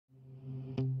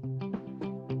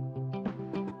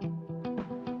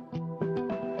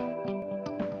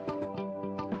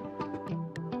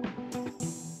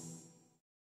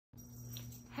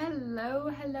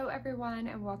Hello everyone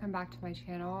and welcome back to my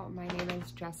channel. My name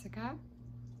is Jessica.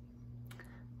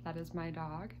 That is my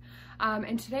dog.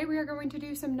 And today we are going to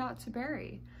do some Not to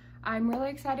Bury. I'm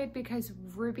really excited because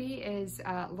Ruby is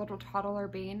a little toddler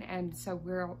bean, and so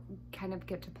we'll kind of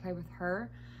get to play with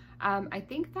her. I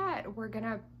think that we're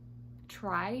gonna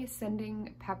try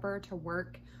sending Pepper to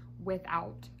work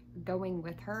without going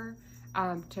with her,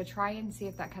 to try and see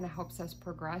if that kind of helps us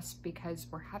progress, because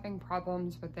we're having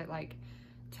problems with it, like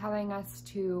telling us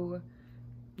to,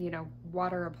 you know,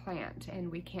 water a plant, and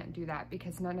we can't do that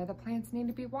because none of the plants need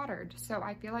to be watered. So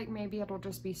I feel like maybe it'll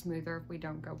just be smoother if we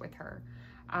don't go with her.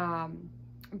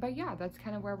 But yeah, that's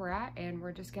kind of where we're at, and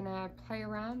we're just gonna play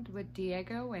around with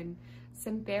Diego and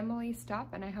some family stuff,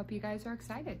 and I hope you guys are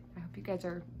excited. I hope you guys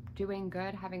are doing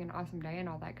good, having an awesome day and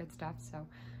all that good stuff. So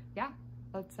yeah,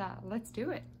 let's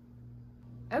do it.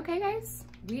 Okay guys,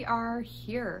 we are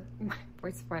here. My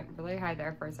voice went really high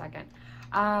there for a second.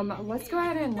 Let's go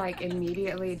ahead and like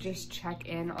immediately just check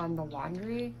in on the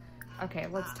laundry. Okay,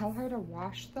 let's tell her to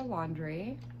wash the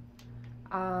laundry.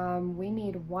 We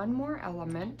need one more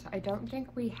element. I don't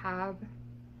think we have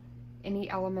any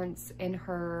elements in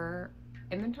her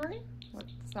inventory.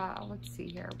 Let's see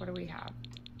here. What do we have?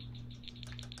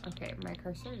 Okay, my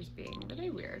cursor is being really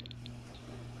weird.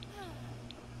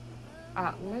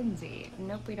 Lindsay.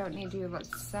 Nope, we don't need you.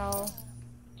 Let's sell.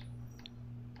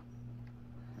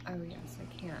 Oh yes, I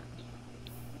can't.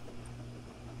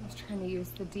 I was trying to use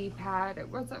the D-pad. It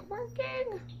wasn't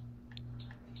working.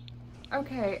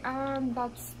 Okay,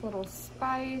 that's Little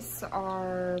Spice,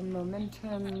 our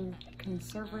momentum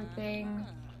conserver thing.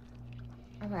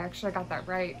 Oh, I actually got that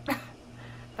right.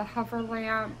 The hover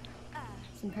lamp,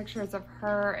 some pictures of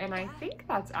her, and I think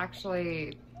that's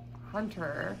actually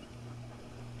Hunter.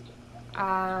 We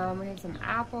have some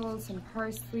apples, some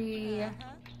parsley.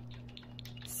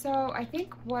 So I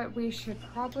think what we should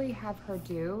probably have her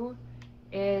do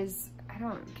is,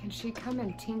 can she come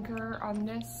and tinker on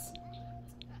this?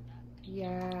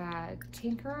 Yeah,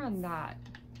 tinker on that.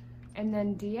 And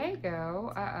then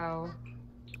Diego,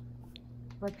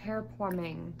 repair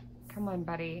plumbing. Come on,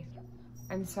 buddy.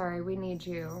 I'm sorry, we need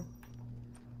you.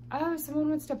 Oh, someone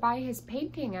wants to buy his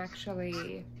painting,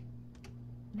 actually.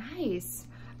 Nice.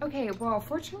 Okay, well,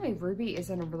 fortunately, Ruby is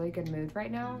in a really good mood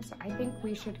right now, so I think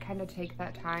we should kind of take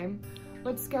that time.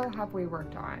 What skill have we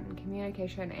worked on?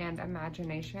 Communication and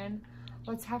imagination.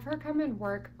 Let's have her come and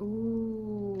work.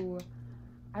 Ooh,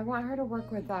 I want her to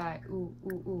work with that.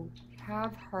 Ooh.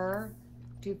 Have her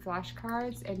do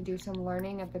flashcards and do some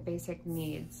learning of the basic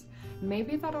needs.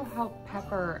 Maybe that'll help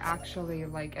Pepper actually,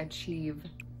 like, achieve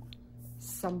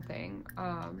something,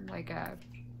 like a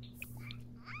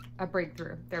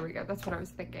breakthrough. There we go. That's what I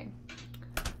was thinking.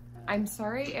 I'm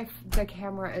sorry if the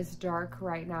camera is dark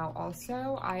right now.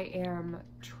 Also, I am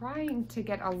trying to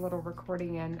get a little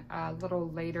recording in a little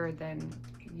later than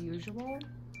usual.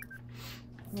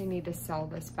 We need to sell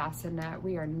this bassinet.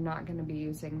 We are not going to be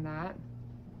using that.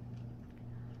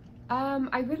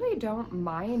 I really don't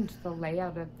mind the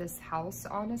layout of this house,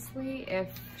 honestly. If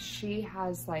she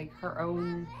has like her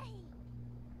own,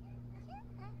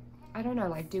 I don't know,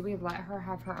 like, do we let her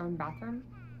have her own bathroom?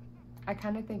 I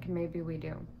kind of think maybe we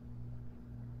do.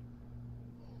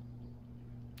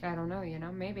 I don't know, you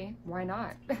know, maybe. Why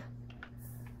not?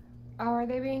 Oh, are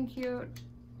they being cute?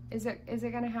 Is it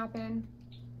gonna happen?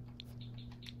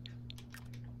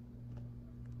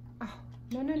 Oh,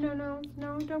 no,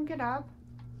 don't get up.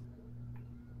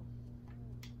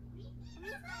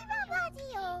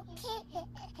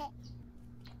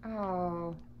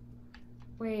 Oh.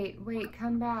 Wait,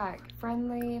 come back.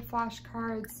 Friendly,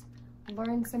 flashcards,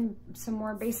 learn some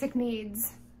more basic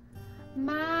needs.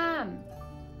 Mom,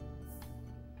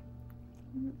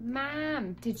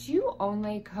 did you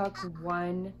only cook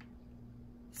one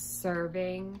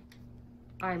serving?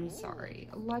 I'm sorry.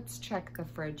 Let's check the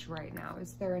fridge right now.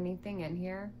 Is there anything in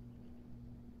here?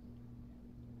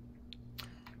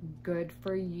 Good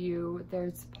for you.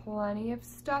 There's plenty of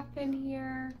stuff in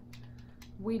here.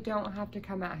 We don't have to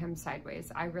come at him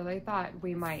sideways. I really thought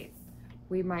we might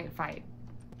fight.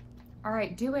 All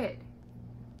right, do it.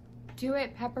 Do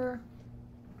it, Pepper.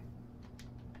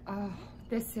 Oh,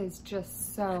 this is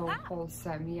just so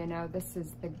wholesome, you know? This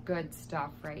is the good stuff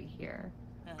right here.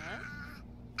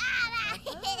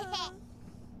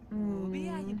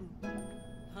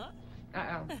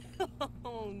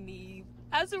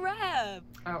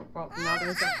 Oh, well, now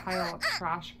there's a pile of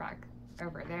trash back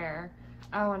over there.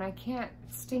 Oh, and I can't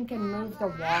stinking move the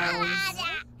walls.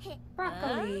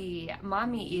 Broccoli.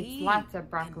 Mommy eats lots of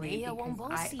broccoli because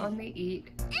I only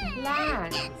eat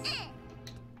plants.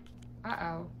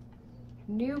 Uh-oh.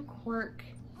 New quirk.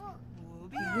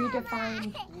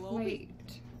 redefined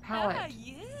palate.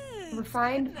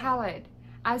 Refined palate.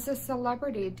 As a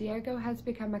celebrity, Diego has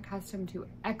become accustomed to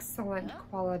excellent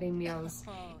quality meals.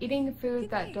 Eating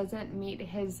food that doesn't meet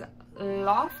his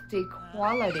lofty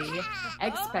quality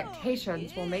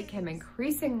expectations will make him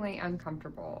increasingly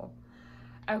uncomfortable.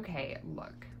 Okay,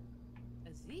 look.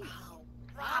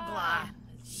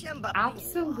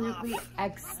 Absolutely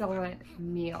excellent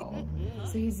meal.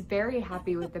 So he's very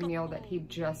happy with the meal that he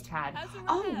just had.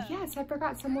 Oh yes, I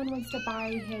forgot someone wants to buy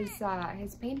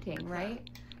his painting, right?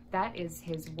 That is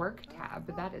his work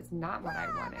tab. That is not what I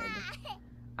wanted.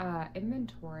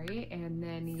 Inventory, and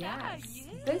then yes,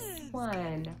 this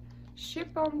one. Ship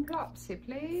on Plopsy,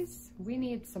 please. We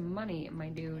need some money, my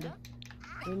dude.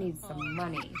 We need some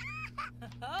money.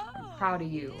 I'm proud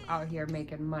of you out here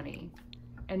making money.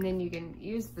 And then you can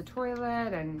use the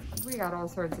toilet, and we got all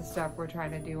sorts of stuff we're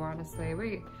trying to do, honestly.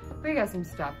 We got some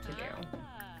stuff to do.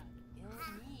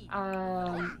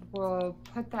 We'll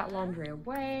put that laundry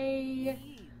away.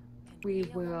 We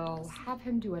will have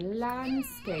him do a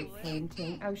landscape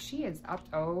painting. Oh, she is up.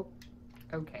 Oh,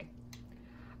 okay.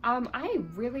 I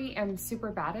really am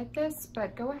super bad at this,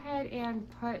 but go ahead and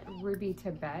put Ruby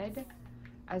to bed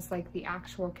as like the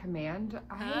actual command.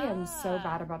 I am so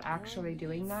bad about actually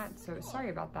doing that, so sorry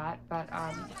about that, but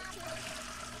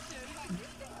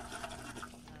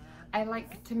I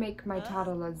like to make my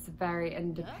toddlers very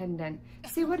independent.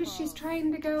 See, what is she's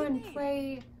trying to go and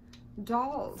play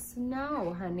dolls?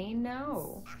 No, honey,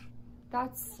 no.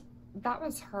 That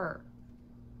was her.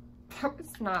 That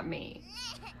was not me.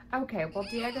 Okay, well,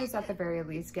 Diego's at the very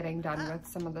least getting done with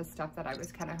some of the stuff that I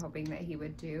was kind of hoping that he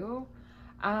would do.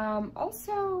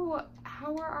 Also,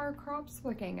 how are our crops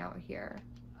looking out here?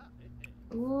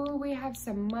 Ooh, we have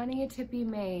some money to be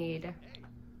made.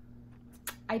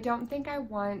 I don't think I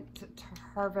want to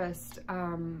harvest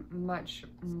much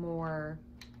more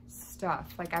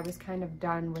stuff. Like, I was kind of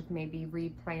done with maybe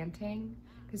replanting.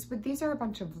 Because these are a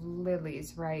bunch of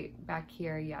lilies right back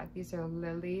here. Yeah, these are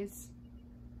lilies.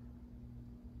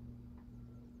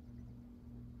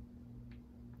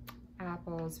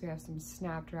 Apples, we have some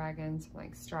snapdragons,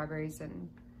 like strawberries and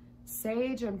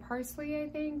sage and parsley, I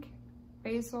think.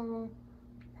 Basil,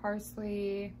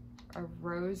 parsley, a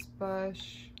rose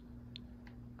bush.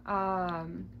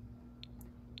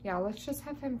 Yeah, let's just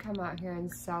have him come out here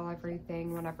and sell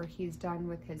everything whenever he's done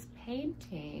with his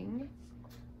painting.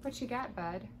 What you got,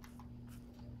 bud?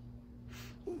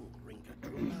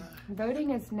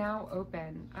 Voting is now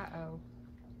open. Uh-oh.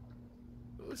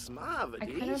 I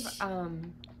kind of,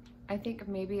 I think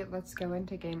maybe let's go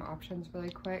into game options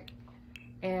really quick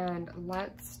and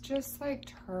let's just like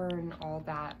turn all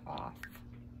that off.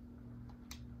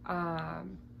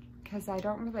 Because I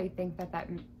don't really think that that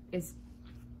is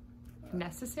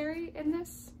necessary in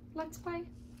this Let's Play.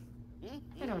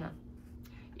 I don't know.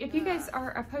 If you guys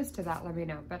are opposed to that, let me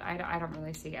know, but I don't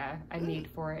really see a need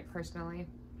for it personally.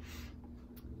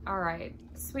 All right,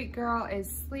 sweet girl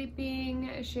is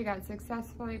sleeping. She got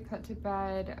successfully put to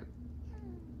bed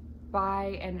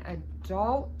by an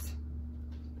adult,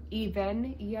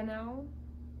 even, you know.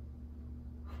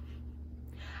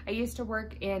 I used to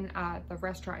work in the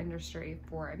restaurant industry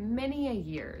for many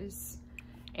years,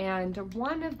 and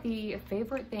one of the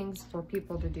favorite things for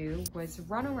people to do was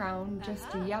run around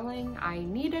just yelling, "I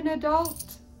need an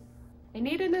adult! I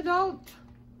need an adult!"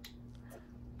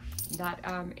 That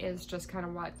is just kind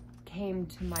of what came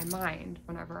to my mind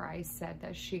whenever I said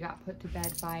that she got put to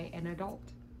bed by an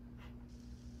adult.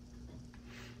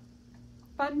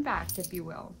 Fun fact, if you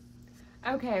will.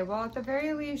 Okay, well, at the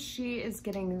very least, she is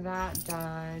getting that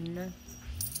done.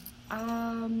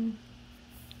 I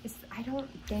don't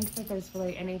think that there's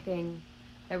really anything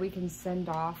that we can send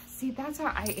off. See, that's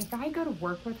how if I go to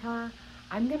work with her,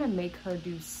 I'm gonna make her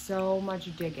do so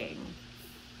much digging.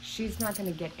 She's not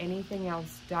gonna get anything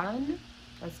else done.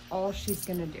 That's all she's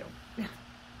gonna do.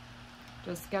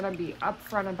 Just gonna be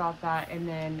upfront about that, and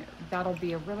then that'll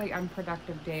be a really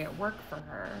unproductive day at work for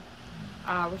her,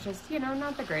 which is, you know,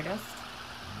 not the greatest.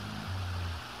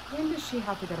 When does she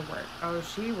have to go to work? Oh,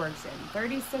 she works in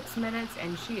 36 minutes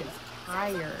and she is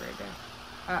tired.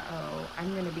 Uh-oh,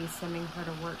 I'm gonna be sending her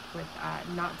to work with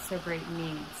not so great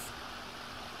needs.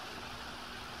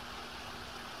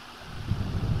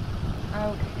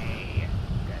 Okay,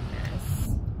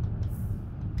 goodness.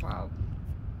 Wow.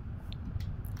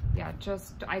 Yeah,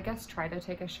 just, I guess try to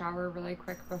take a shower really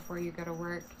quick before you go to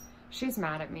work. She's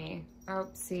mad at me. Oh,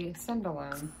 see, send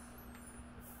alone.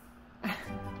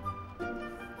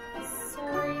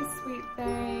 Sorry, sweet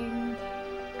thing.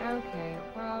 Okay,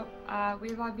 well, we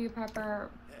love you,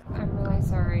 Pepper. I'm really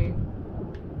sorry.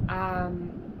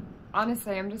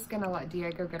 Honestly, I'm just gonna let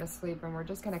Diego go to sleep and we're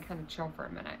just gonna kind of chill for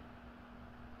a minute.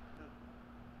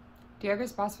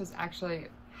 Diego's boss was actually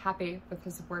happy with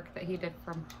his work that he did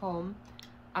from home.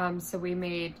 So we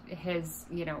made his,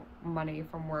 you know, money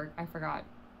from work. I forgot,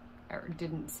 or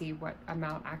didn't see what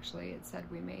amount actually it said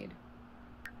we made.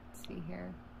 Let's see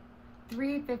here.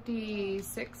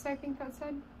 $356, I think that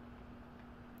said.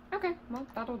 Okay, well,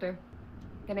 that'll do.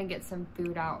 Gonna get some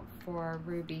food out for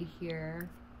Ruby here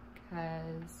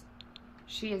because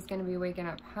she is gonna be waking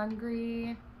up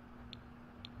hungry.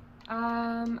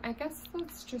 I guess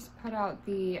let's just put out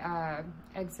the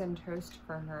eggs and toast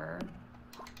for her.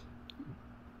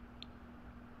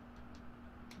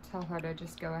 Tell her to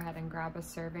just go ahead and grab a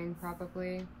serving,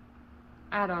 probably.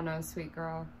 I don't know, sweet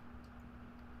girl.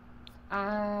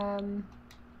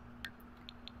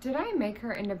 Did I make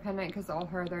her independent because all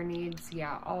her other needs,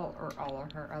 yeah, all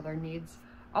of her other needs,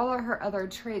 all of her other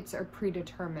traits are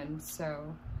predetermined,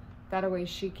 so that way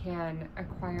she can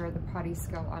acquire the potty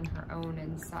skill on her own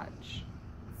and such.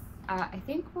 I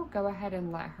think we'll go ahead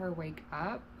and let her wake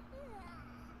up.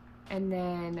 And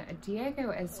then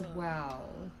Diego as well.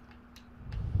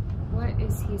 What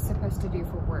is he supposed to do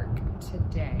for work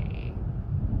today?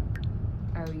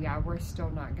 Oh yeah, we're still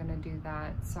not gonna do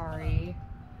that, sorry.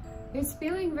 He's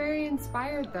feeling very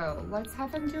inspired though. Let's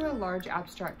have him do a large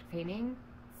abstract painting.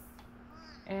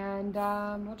 And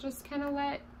we'll just kind of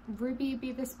let Ruby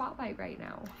be the spotlight right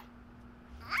now.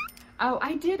 Oh,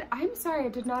 I'm sorry, I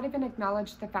did not even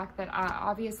acknowledge the fact that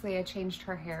obviously I changed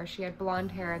her hair. She had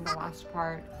blonde hair in the last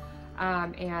part,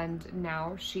 and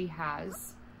now she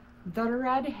has the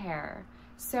red hair.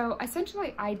 So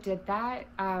essentially I did that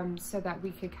so that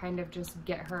we could kind of just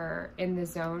get her in the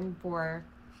zone for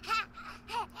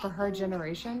her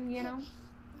generation, you know?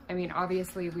 I mean,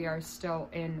 obviously we are still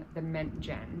in the mint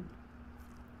gen.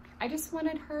 I just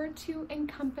wanted her to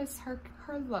encompass her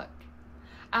look.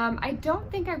 I don't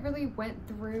think I really went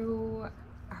through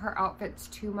her outfits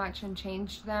too much and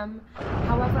changed them.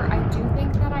 However, I do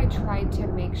think that I tried to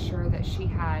make sure that she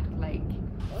had like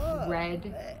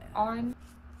red on.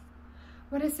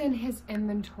 What is in his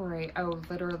inventory? Oh,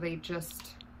 literally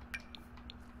just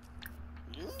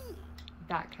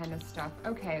that kind of stuff.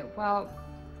 Okay, well,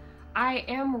 I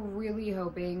am really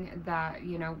hoping that,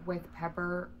 you know, with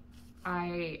Pepper,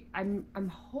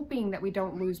 I'm hoping that we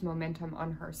don't lose momentum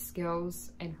on her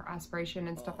skills and her aspiration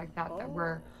and stuff like that, that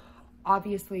we're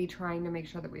obviously trying to make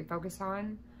sure that we focus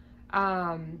on.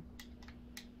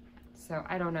 So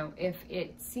I don't know, if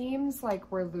it seems like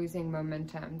we're losing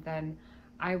momentum, then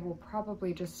I will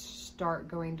probably just start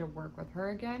going to work with her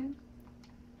again.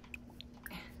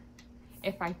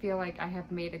 If I feel like I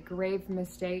have made a grave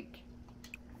mistake.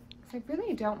 I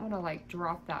really don't want to like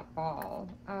drop that ball.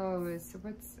 Oh, so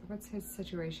what's his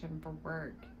situation for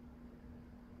work?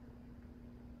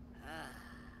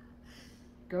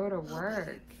 Go to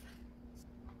work.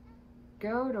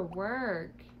 Go to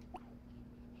work.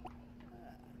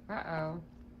 Uh-oh.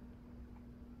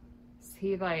 Is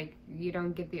he like, you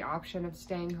don't get the option of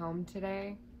staying home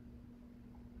today?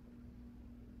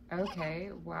 Okay,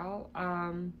 well,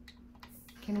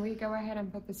 can we go ahead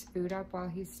and put this food up while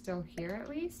he's still here at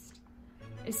least?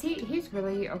 He's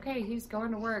really, okay, he's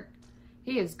going to work.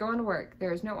 He is going to work.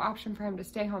 There's no option for him to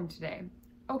stay home today.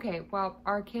 Okay, well,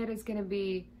 our kid is going to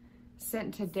be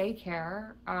sent to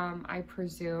daycare, I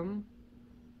presume.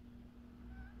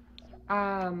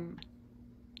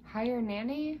 Hire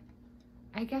nanny?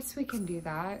 I guess we can do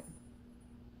that.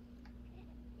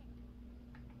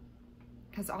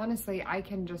 Because honestly, I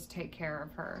can just take care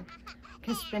of her.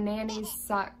 Because the nannies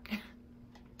suck.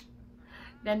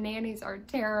 The nannies are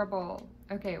terrible.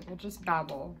 Okay, we'll just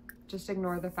babble. Just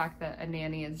ignore the fact that a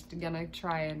nanny is gonna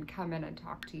try and come in and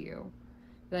talk to you.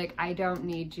 Like, I don't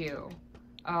need you.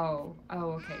 Oh,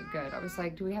 okay, good. I was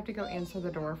like, do we have to go answer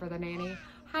the door for the nanny?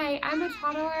 Hi, I'm a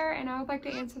toddler and I would like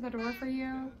to answer the door for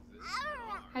you.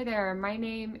 Hi there, my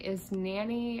name is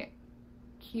Nanny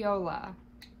Keola.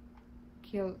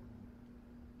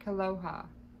 Kaloha.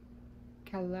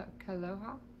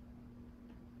 Kaloha?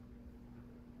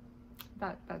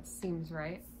 That seems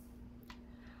right.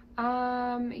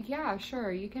 Yeah,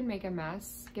 sure, you can make a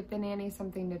mess. Give the nanny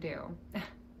something to do.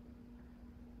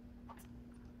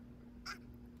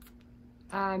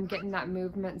 Getting that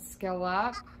movement skill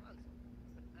up.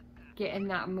 Getting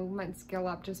that movement skill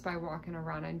up just by walking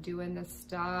around and doing this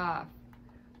stuff.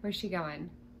 Where's she going?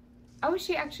 Oh,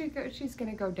 she's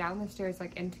gonna go down the stairs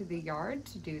like into the yard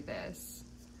to do this.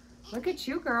 Look at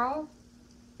you, girl.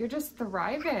 You're just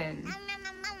thriving.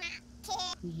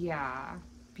 Yeah,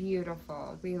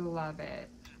 beautiful. We love it.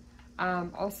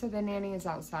 Also, the nanny is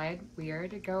outside.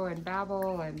 Weird. Go and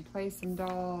babble and play some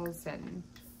dolls and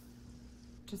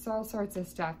just all sorts of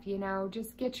stuff, you know,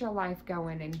 just get your life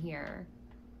going in here.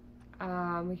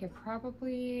 We could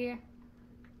probably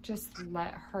just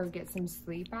let her get some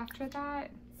sleep after that.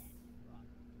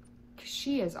 'Cause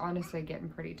she is honestly getting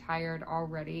pretty tired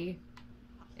already.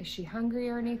 Is she hungry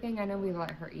or anything? I know we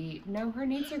let her eat. No, her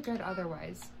needs are good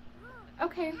otherwise.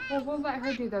 Okay, well, we'll let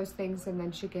her do those things and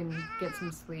then she can get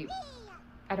some sleep.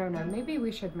 I don't know, maybe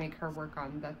we should make her work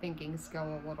on the thinking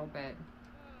skill a little bit.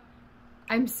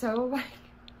 I'm so like,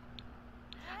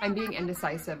 I'm being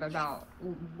indecisive about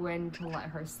when to let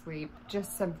her sleep,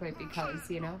 just simply because,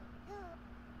 you know,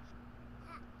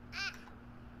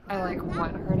 I like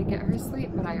want her to get her sleep,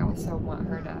 but I also want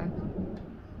her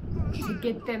to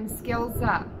get them skills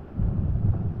up.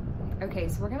 Okay,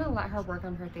 so we're gonna let her work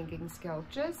on her thinking skill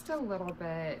just a little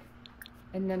bit,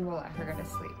 and then we'll let her go to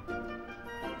sleep.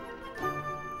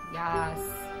 Yes,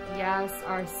 yes,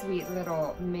 our sweet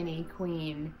little mini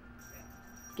queen.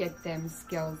 Get them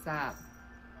skills up.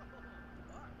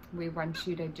 We want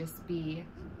you to just be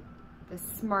the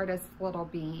smartest little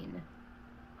bean.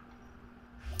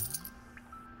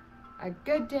 A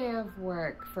good day of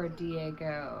work for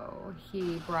Diego.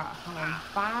 He brought home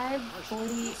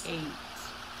 548.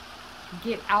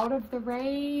 Get out of the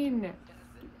rain. Get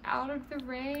out of the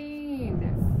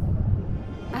rain.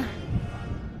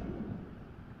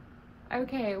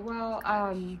 Okay, well,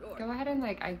 go ahead and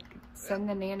I send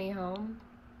the nanny home.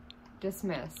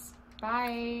 Dismiss.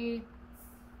 Bye.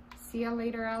 See ya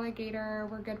later, alligator.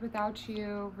 We're good without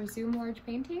you. Resume large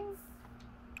painting?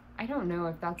 I don't know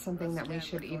if that's something that we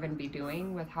should even be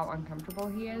doing with how uncomfortable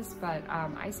he is, but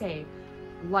I say,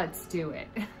 let's do it.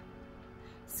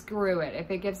 Screw it.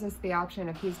 If it gives us the option,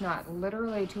 if he's not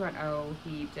literally to an O,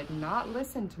 he did not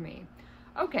listen to me.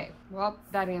 Okay, well,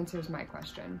 that answers my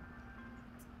question.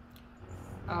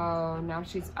 Oh, now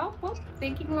she's, oh, well,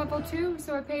 thinking level 2,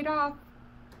 so it paid off.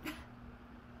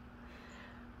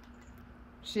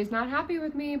 She's not happy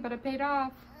with me, but it paid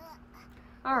off.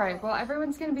 All right, well,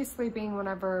 everyone's gonna be sleeping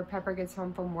whenever Pepper gets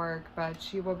home from work, but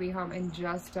she will be home in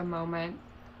just a moment.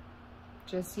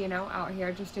 Just, you know, out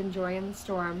here, just enjoying the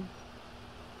storm.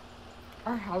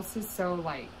 Our house is so,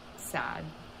 like, sad.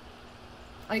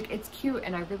 Like, it's cute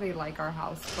and I really like our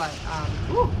house, but,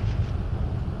 ooh,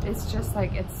 it's just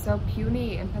like, it's so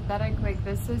puny and pathetic. Like,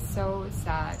 this is so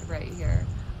sad right here.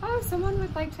 Oh, someone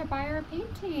would like to buy our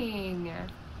painting.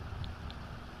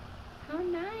 How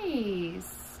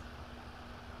nice.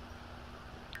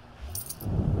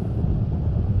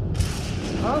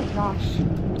 Oh gosh.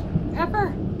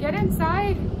 Pepper, get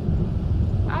inside.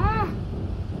 Ah.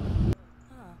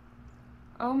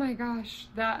 Oh my gosh,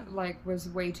 that like was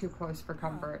way too close for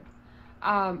comfort.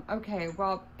 Okay,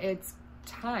 well, it's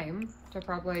time to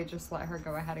probably just let her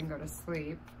go ahead and go to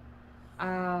sleep.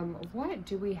 What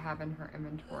do we have in her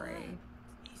inventory?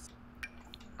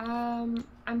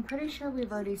 I'm pretty sure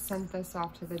we've already sent this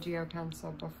off to the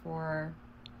geopencil before,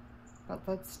 but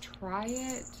let's try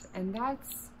it. And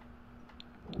that's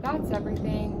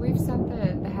everything. We've sent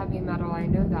the heavy metal, I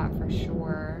know that for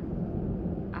sure.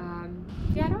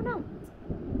 Yeah, I don't know.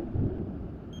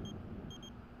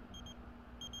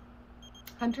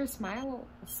 Hunter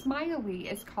Smiley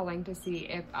is calling to see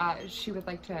if she would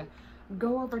like to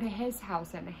go over to his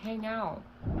house and hang out.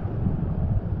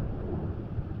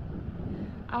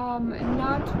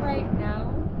 Not right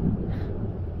now.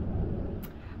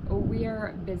 We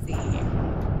are busy.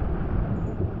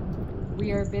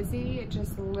 We are busy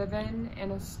just living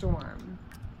in a storm.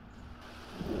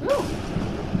 Ooh.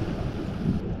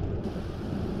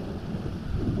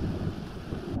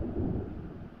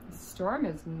 The storm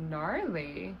is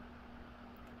gnarly.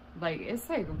 Like, it's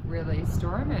like really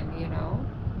storming, you know?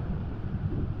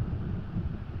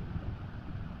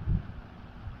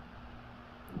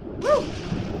 Woo!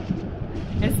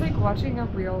 It's like watching a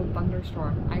real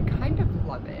thunderstorm. I kind of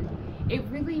love it. It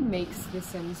really makes The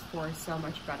Sims 4 so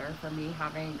much better for me,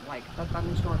 having like the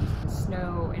thunderstorms, the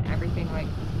snow, and everything. Like,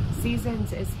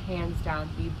 Seasons is hands down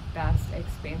the best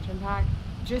expansion pack,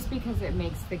 just because it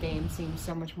makes the game seem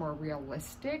so much more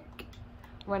realistic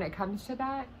when it comes to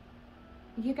that.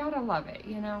 You gotta love it,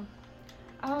 you know?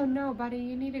 Oh no, buddy,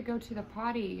 you need to go to the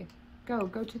potty. Go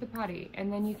to the potty,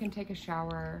 and then you can take a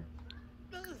shower.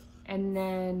 And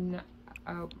then,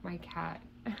 oh, my cat.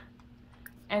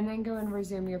 And then go and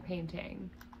resume your painting.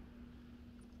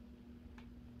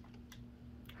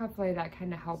 Hopefully that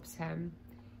kind of helps him.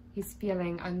 He's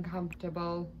feeling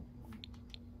uncomfortable.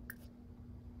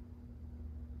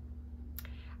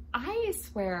 I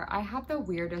swear, I have the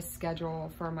weirdest schedule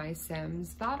for my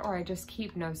Sims. That, or I just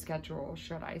keep no schedule,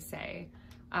 should I say.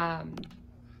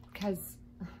 Because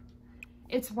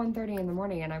it's 1:30 in the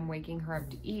morning and I'm waking her up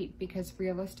to eat, because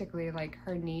realistically, like,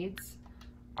 her needs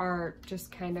are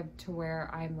just kind of to where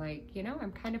I'm like, you know,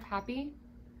 I'm kind of happy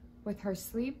with her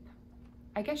sleep.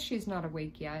 I guess she's not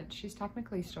awake yet. She's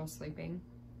technically still sleeping.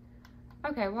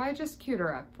 Okay, well, I just queued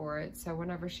her up for it, so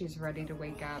whenever she's ready to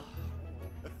wake up.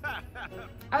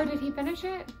 Oh, did he finish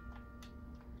it?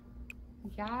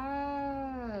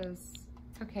 Yes.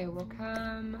 Okay, we'll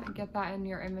come get that in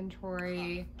your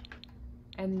inventory.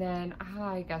 And then,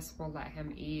 I guess we'll let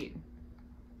him eat.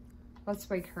 Let's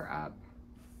wake her up.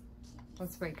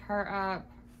 Let's wake her up.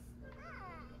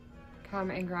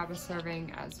 Come and grab a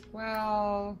serving as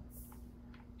well.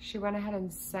 She went ahead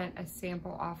and sent a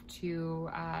sample off to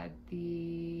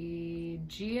the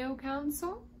Geo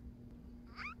Council.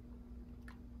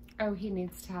 Oh, he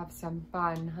needs to have some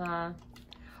fun, huh?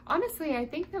 Honestly, I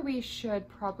think that we should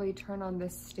probably turn on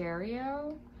this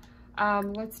stereo.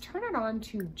 Let's turn it on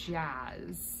to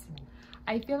jazz.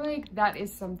 I feel like that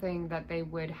is something that they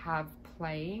would have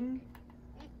playing.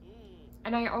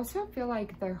 And I also feel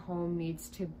like their home needs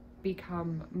to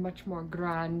become much more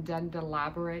grand and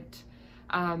elaborate,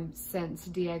 since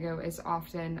Diego is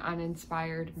often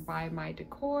uninspired by my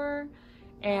decor.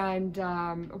 And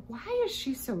why is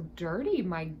she so dirty?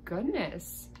 My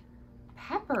goodness.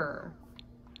 Pepper,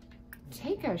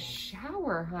 take a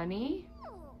shower, honey.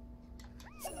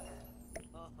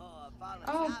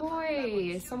 Oh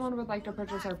boy, someone would like to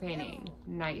purchase our painting.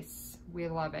 Nice. We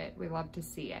love it. We love to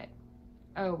see it.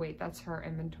 Oh wait, that's her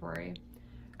inventory.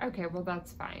 Okay, well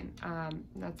that's fine.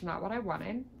 That's not what I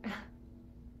wanted.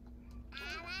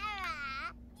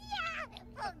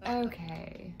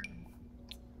 Okay.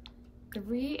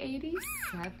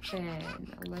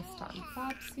 387. List on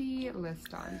Flopsy,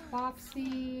 list on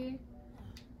Flopsy.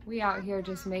 We out here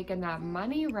just making that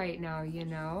money right now, you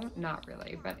know? Not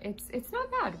really, but it's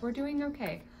not bad. We're doing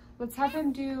okay. Let's have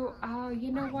him do,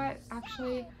 you know what?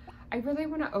 Actually, I really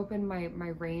want to open my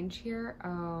range here.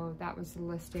 Oh, that was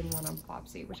listing one on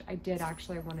Flopsy, which I did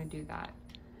actually want to do that.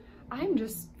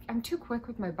 I'm too quick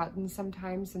with my buttons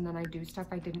sometimes, and then I do stuff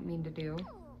I didn't mean to do.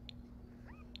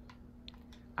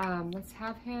 Let's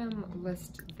have him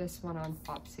list this one on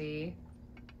Flopsy.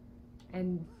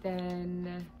 And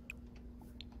then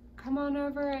come on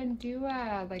over and do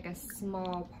like a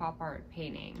small pop art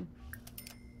painting.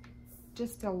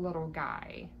 Just a little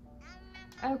guy.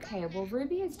 Okay, well,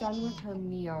 Ruby is done with her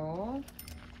meal.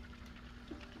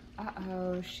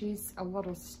 Uh-oh, she's a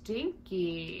little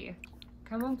stinky.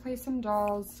 Come and play some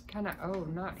dolls. Oh,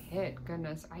 not hit.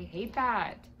 Goodness, I hate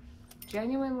that.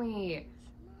 Genuinely.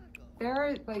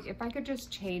 Like, if I could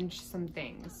just change some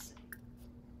things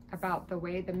about the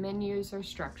way the menus are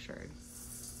structured.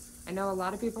 I know a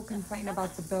lot of people complain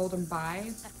about the build and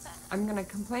buy. I'm gonna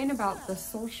complain about the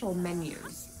social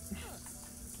menus.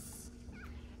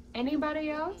 Anybody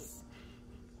else?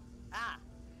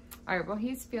 All right, well,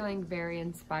 he's feeling very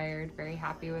inspired, very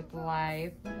happy with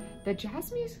life. The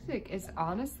jazz music is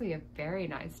honestly a very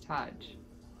nice touch.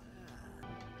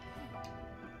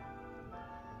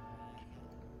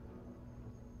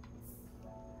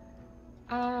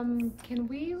 Can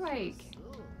we, like,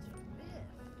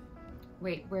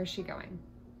 wait, where's she going?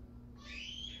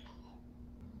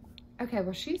 Okay,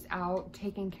 well, she's out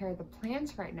taking care of the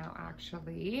plants right now,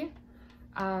 actually.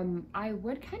 I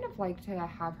would kind of like to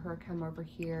have her come over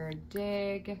here.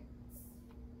 Dig.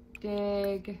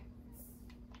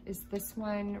 Is this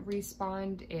one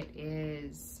respawned? It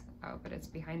is. Oh, but it's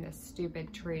behind this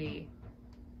stupid tree.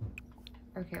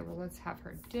 Okay, well, let's have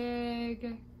her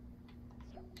dig.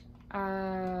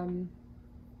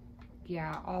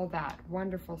 Yeah, all that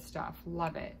wonderful stuff.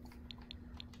 Love it.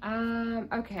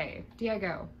 Okay,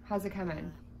 Diego, how's it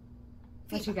coming?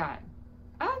 What you got?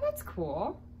 Oh, that's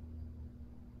cool.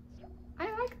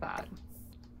 I like that.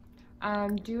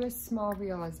 Do a small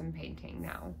realism painting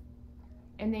now.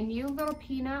 And then you, little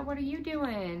peanut, what are you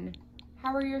doing?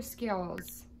 How are your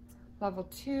skills? Level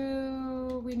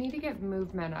 2, we need to get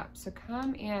movement up. So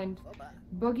come and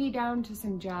boogie down to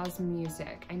some jazz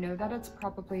music. I know that it's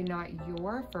probably not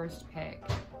your first pick.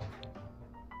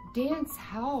 Dance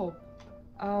help.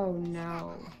 Oh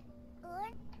no.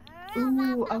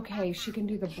 Ooh, okay, she can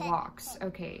do the blocks.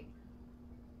 Okay.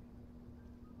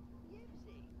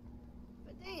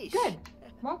 Good.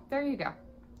 Well, there you go.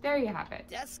 There you have it.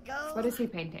 What is he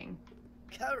painting?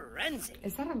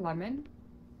 Is that a lemon?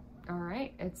 All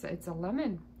right, it's a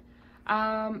lemon.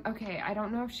 Okay, I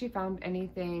don't know if she found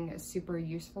anything super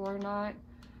useful or not,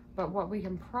 but what we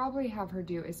can probably have her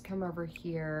do is come over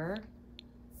here.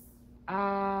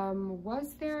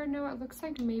 Was there? No, it looks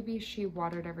like maybe she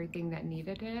watered everything that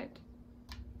needed it.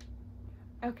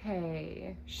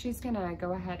 Okay, she's gonna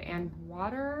go ahead and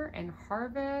water and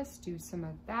harvest, do some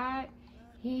of that.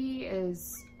 He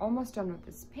is almost done with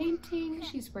this painting.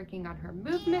 She's working on her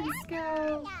movement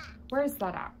skill. Where's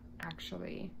that at,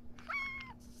 actually?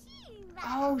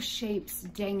 Oh, shapes,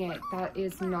 dang it. That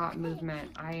is not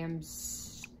movement. I am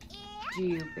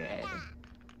stupid.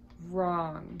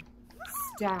 Wrong.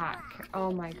 Stack.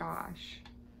 Oh my gosh.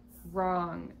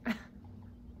 Wrong.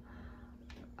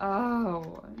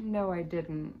 Oh, no, I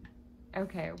didn't.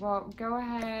 Okay, well, go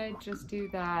ahead, just do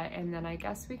that, and then I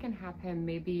guess we can have him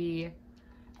maybe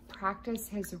practice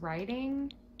his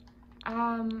writing.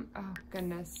 Oh,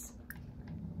 goodness.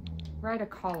 Write a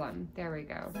column. There we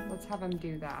go. Let's have him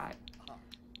do that.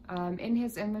 In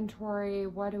his inventory,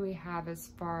 what do we have as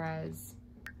far as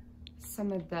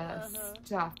some of the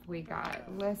stuff we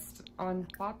got? List on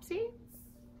Flopsy?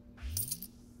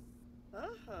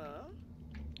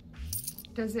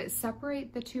 Does it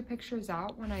separate the two pictures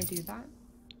out when I do that?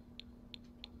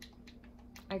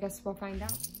 I guess we'll find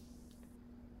out.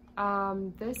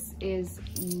 This is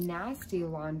nasty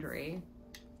laundry.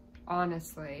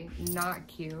 Honestly, not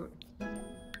cute.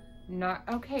 Not,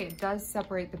 okay, it does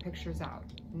separate the pictures out.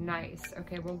 Nice.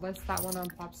 Okay, we'll list that one on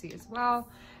Flopsy as well.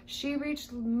 She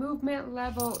reached movement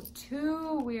level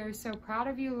 2. We are so proud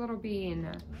of you, little bean.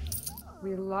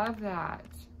 We love that.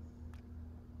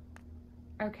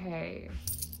 Okay.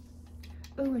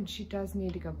 Oh, and she does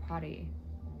need to go potty.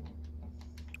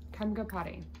 Come go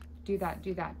potty. Do that,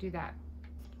 do that, do that.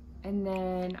 And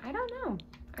then, I don't know.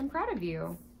 I'm proud of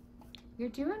you. You're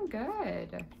doing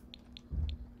good.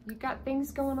 You got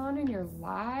things going on in your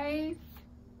life.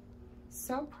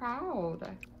 So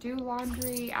proud. Do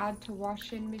laundry, add to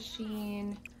washing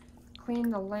machine, clean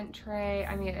the lint tray.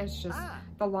 I mean, it's just,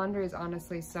 the laundry is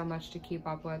honestly so much to keep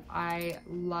up with. I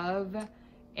love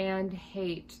and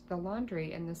hate the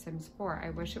laundry in The Sims 4. I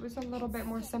wish it was a little bit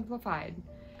more simplified,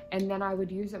 and then I would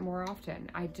use it more often.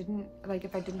 I didn't, like,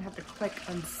 if I didn't have to click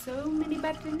on so many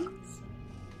buttons.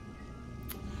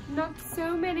 Not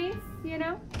so many, you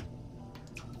know?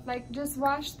 Like, just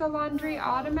wash the laundry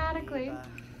automatically.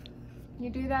 You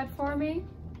do that for me?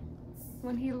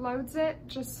 When he loads it,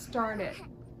 just start it.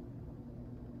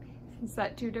 Is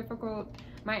that too difficult?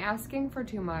 Am I asking for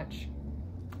too much?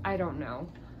 I don't know.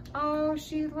 Oh,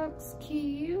 she looks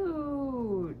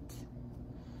cute.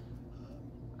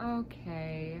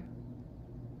 Okay.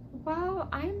 Well,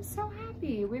 I'm so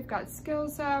happy. We've got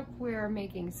skills up. We're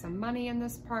making some money in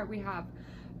this part. We have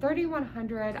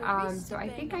 3,100. So I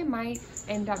think I might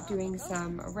end up doing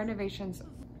some renovations.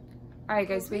 All right,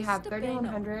 guys, we have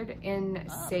 3,100 in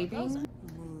savings.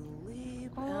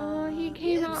 Oh, he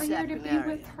came out here to be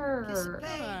with her.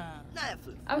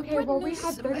 Okay, well, we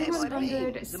have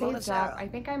 3,100 saved up. I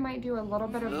think I might do a little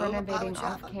bit of renovating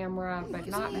off camera, but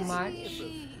not much.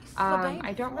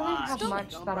 I don't really have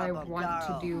much that I want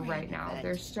to do right now.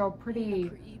 They're still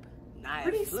pretty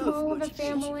small of a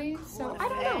family, so I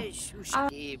don't know.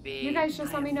 You guys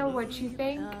just let me know what you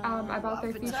think about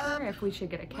their future, if we should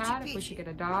get a cat, if we should get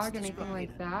a dog, anything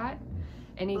like that.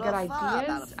 Any good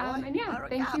ideas? And yeah,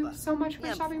 thank you so much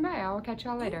for stopping by. I will catch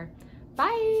y'all later.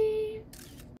 Bye!